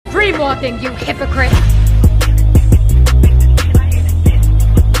Three more things, you hypocrite!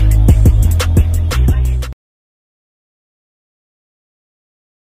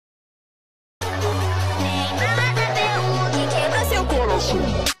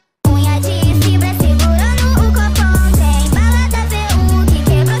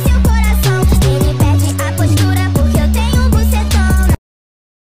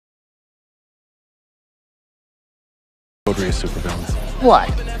 Coterie of supervillains. What?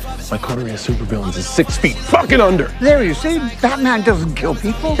 My coterie of supervillains is 6 feet fucking under. There, you see? Batman doesn't kill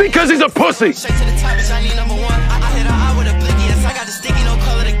people. Because he's a pussy!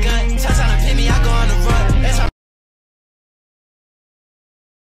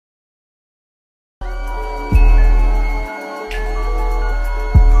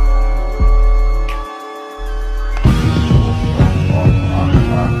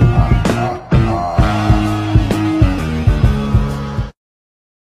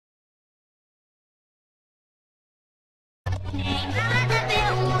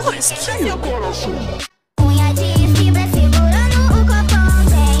 What is cute?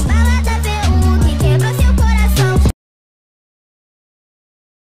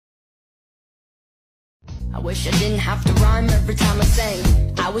 I wish I didn't have to rhyme every time I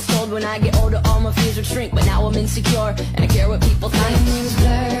sang. I was told when I get older all my fears would shrink, but now I'm insecure and I care what people think. My name's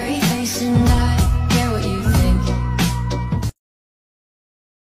blurry face and I care what you think.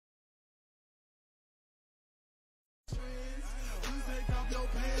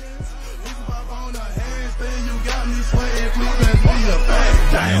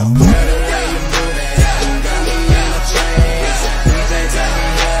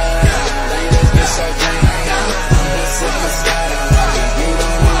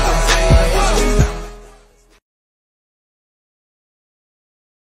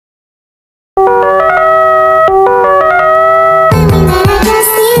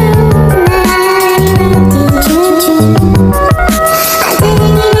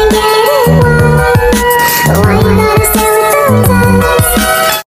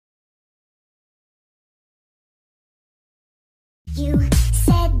 You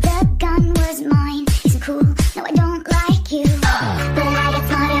said the gun was mine. Isn't cool. No, I don't like you. But I got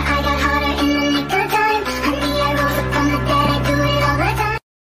smarter, I got harder in the nick of time. Honey, I rose up from the dead, I do it all the time.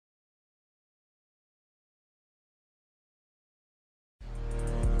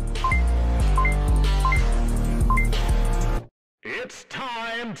 It's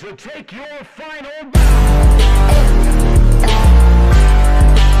time to take your final bow.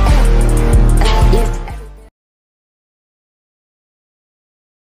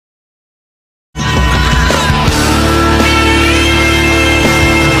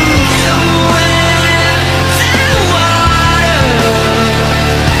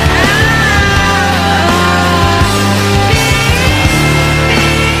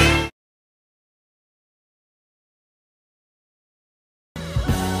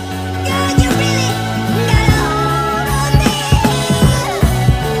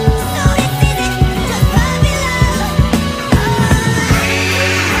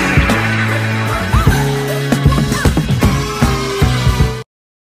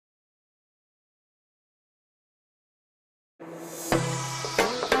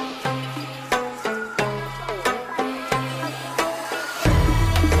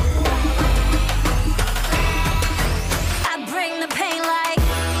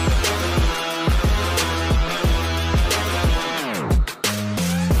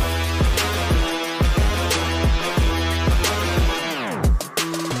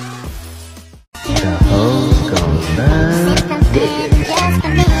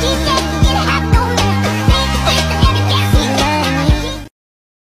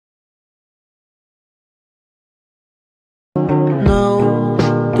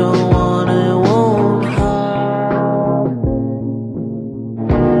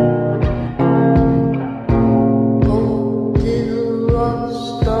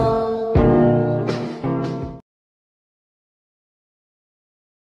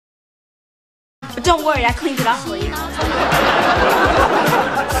 But don't worry, I cleaned it up for you.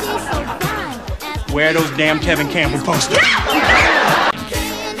 Where are those damn Kevin Campbell posters?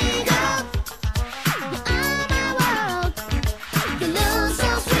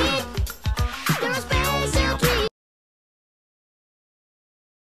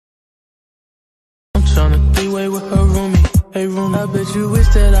 I'm tryna three-way with her roomie. Hey roomie, I bet you wish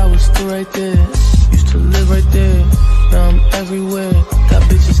that I was still right there. Used to live right there. Now I'm everywhere. Got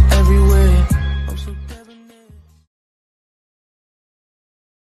bitches everywhere. I'm so debonair.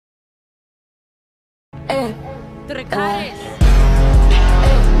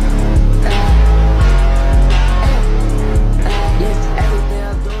 Yes, everything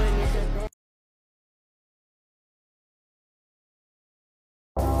I'm doing is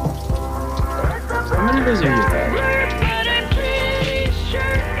numbers are you?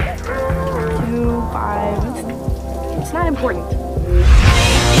 2, 5. It's not important.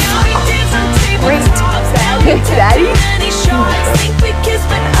 Wait, Daddy?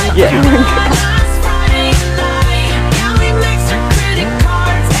 Yeah.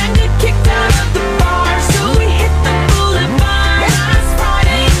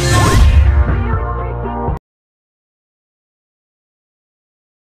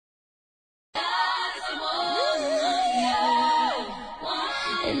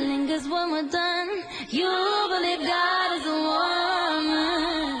 It lingers when we're done. You believe God is a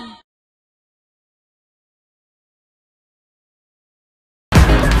woman.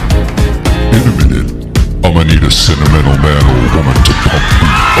 In a minute, I'ma need a sentimental man or woman to pump me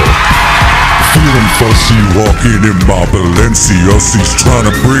up. Feeling fussy, walking in my Balenciagas, trying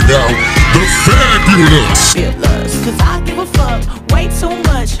to bring out the fabulous. Cause I give a fuck way too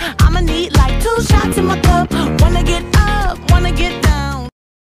much. I'ma need like 2 shots in my cup. Wanna get up, wanna get down.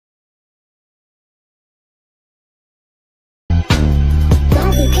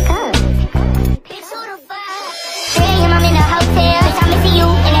 Don't you pick up? Hey, I'm in the hotel. It's time to see you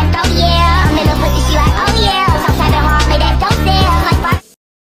in that throat, yeah. I'm in the pussy, she like, oh yeah. Southside of Harlem, that dope there. Like, fuck.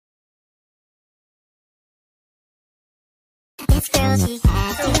 This girl, she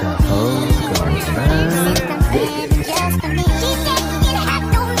has to just for me. She said you can have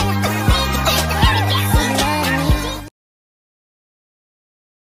no man for me.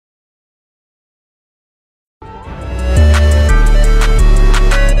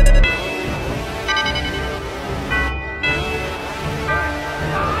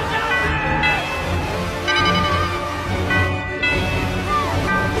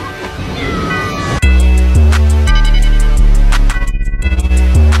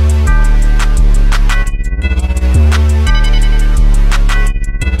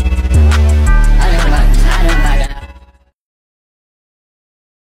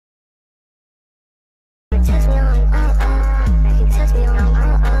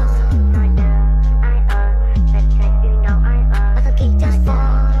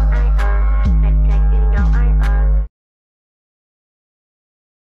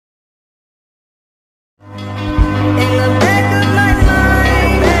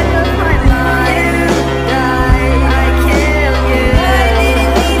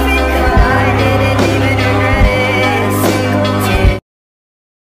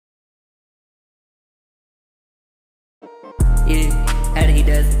 Yeah, how did he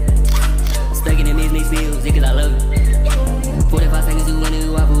does it? Stuck in the mixed feels, yeah, cause I love it. 45 seconds to win it,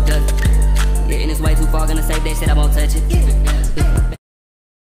 who does it? Yeah, and it's way too far, gonna save that shit, I won't touch it.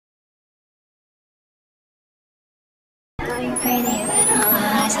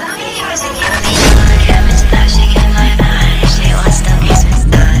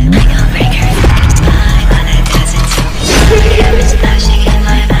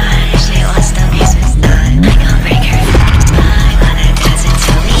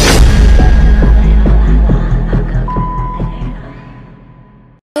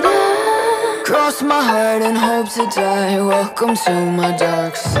 Cross my heart and hope to die. Welcome to my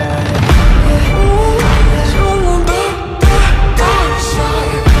dark side.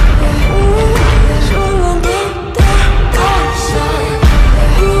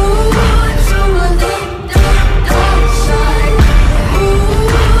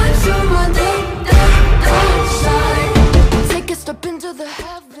 Take a step into the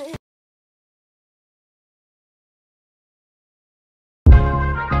heaven.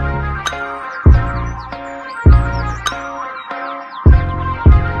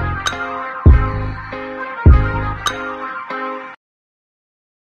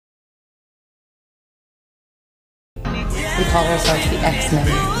 We call ourselves the X-Men.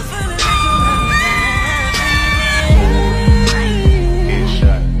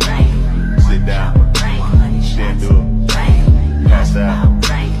 Headshot. Sit down. Stand up. Pass out.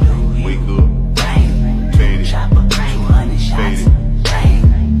 Wake up. Fade it. Fade it.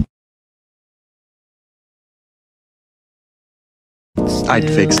 I'd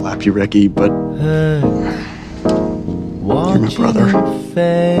fake slap you, Ricky, but you're my brother.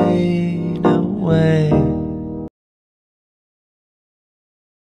 Fade away.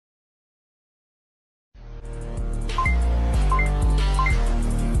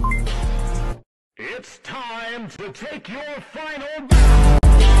 It's time to take your final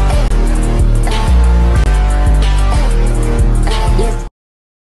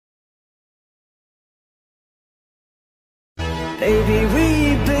Baby,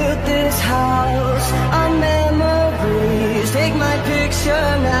 we built this house on memories. Take my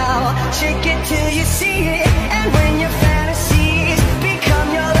picture now, shake it till you see it. And when your fantasies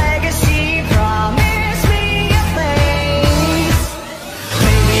become your legacy, promise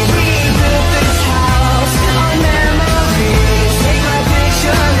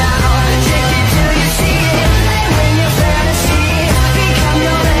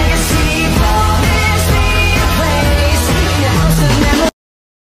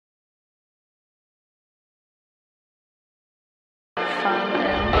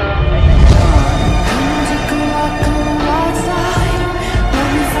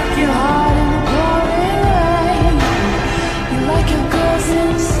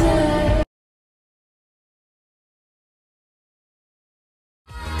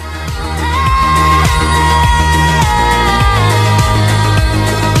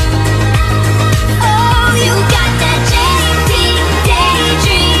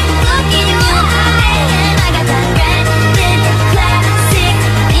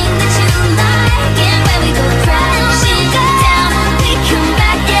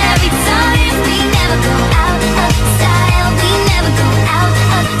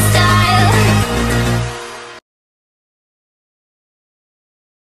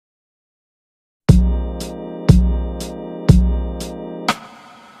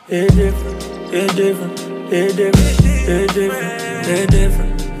It's different, it's different, it's different, it's different, it's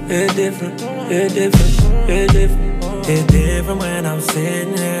different, it's different, it's different, it's different. It's different when I'm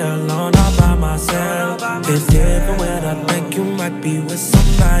sitting here alone all by myself. It's different when I think you might be with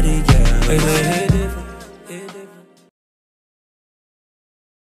somebody, yeah. It's different, it's different.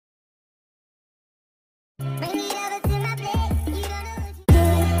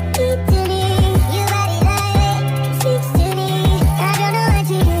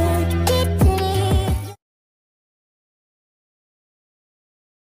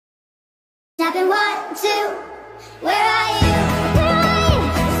 Tapping 1, 2, where are you? Where are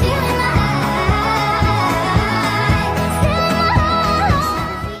you? Still in my eyes. Still in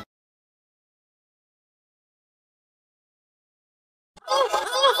my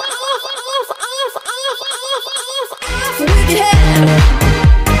eyes. Dance,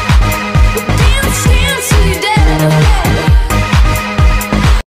 dance till you're dead.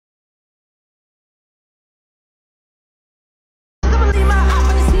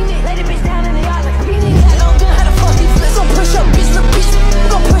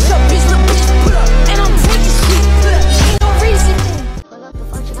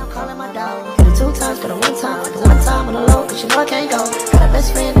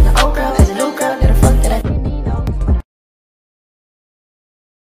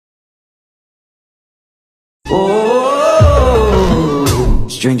 Oh,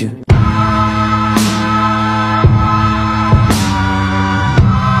 stranger.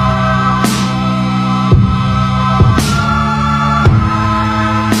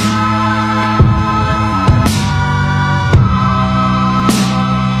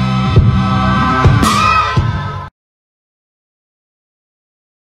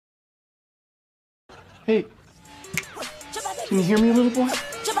 Hey, can you hear me, little boy?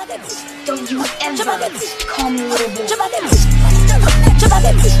 Don't you ever call me little boy.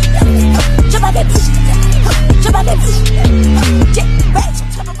 Now that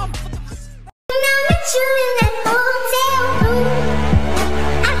you're in that hotel room,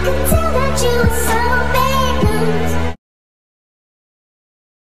 I can tell that you were so bad news.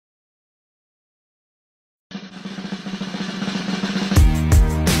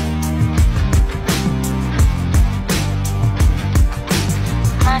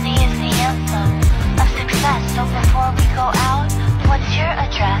 Money is the anthem of success. So before we go out, what's your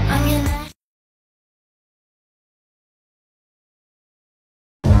address?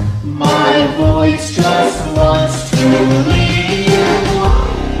 My voice just wants to leave you.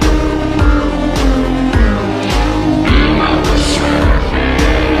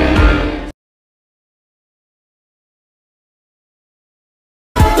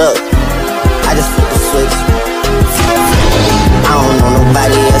 Look, I just flipped the switch. I don't know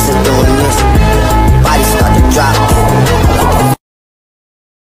nobody else is doing this. Body start to drop.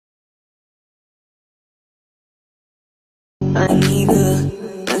 I need her,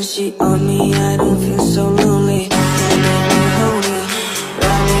 when she on me, I don't feel so lonely. And I can hold me,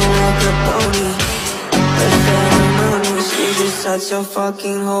 riding like a pony. Her ceremony, she's just such a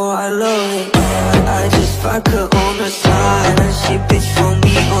fucking hoe, I love it. I just fuck her on the side, and she bitch for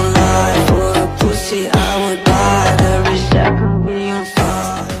me online. For a pussy, I would die. Every second be on fire.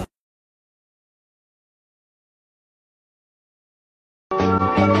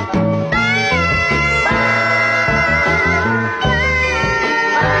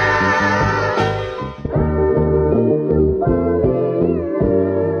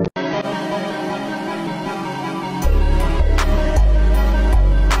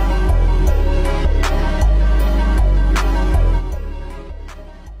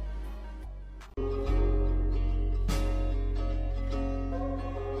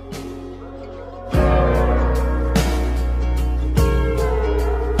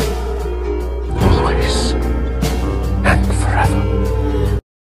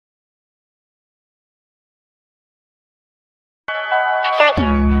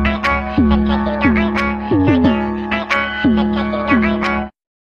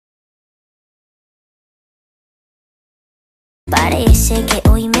 Parece que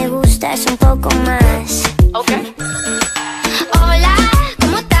hoy me gustas un poco más. Okay. Hola,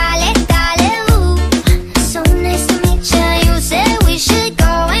 ¿cómo tal? So nice to meet you. You said we should go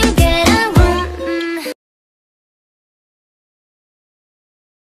and get a room.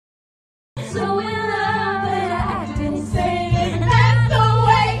 So in love, but I acted insane. That's the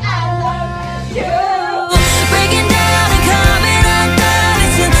way I love you. Breaking down and coming undone.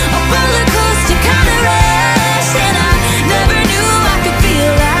 It's a roller coaster kind of rush, and I never knew I could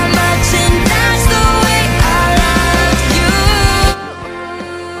feel that much, and that's the way I love you.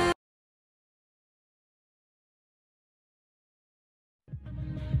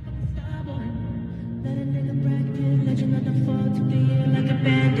 Let a nigga brag a bit, let you know the fall to be like a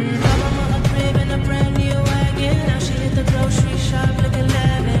bandit. Mama a crib and a brand new wagon. Now she hit the grocery shop looking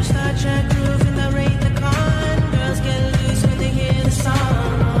lavish. Star Trek roof and the rate the con. Girls get loose when they hear the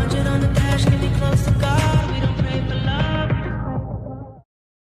song. 100 on the dash, get me close to God. We don't pray for love.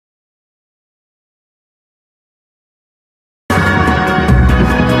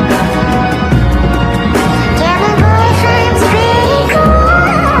 Yeah, my boyfriend's pretty cool,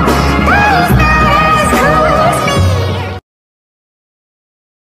 but he's not as cool as me.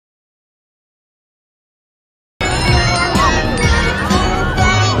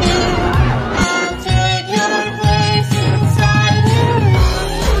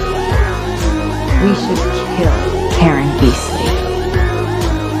 We should kill Karen Beasley.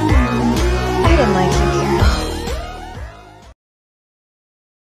 I didn't like you, Karen.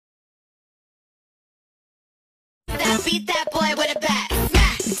 Beat that boy with a bat.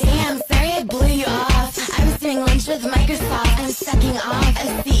 Smack. Damn, sorry I blew you off. I was doing lunch with Microsoft. I'm sucking off as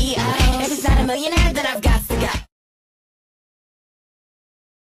CEO. If it's not a millionaire, then I've got to go.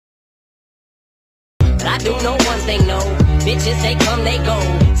 But I do know one thing, no. Bitches, they come, they go.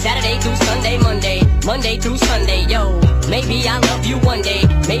 Saturday through Sunday, Monday through Sunday, yo. Maybe I'll love you one day,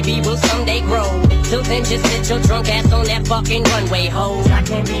 maybe we'll someday grow. Till then, just sit your drunk ass on that fucking runway, ho. I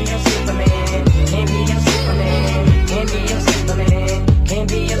can't be your Superman, can't be your Superman, can't be your Superman, can't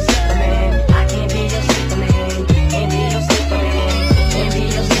be your Superman. I can't be your Superman, can't be your Superman, can't be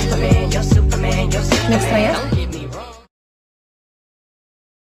your Superman, your Superman, your Superman. Next time, yeah? Don't get me wrong.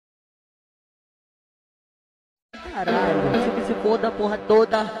 Caralho, que se foda a porra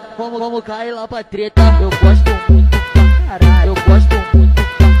toda. Vamos cair lá pra treta. Eu gosto muito pra caralho. Eu gosto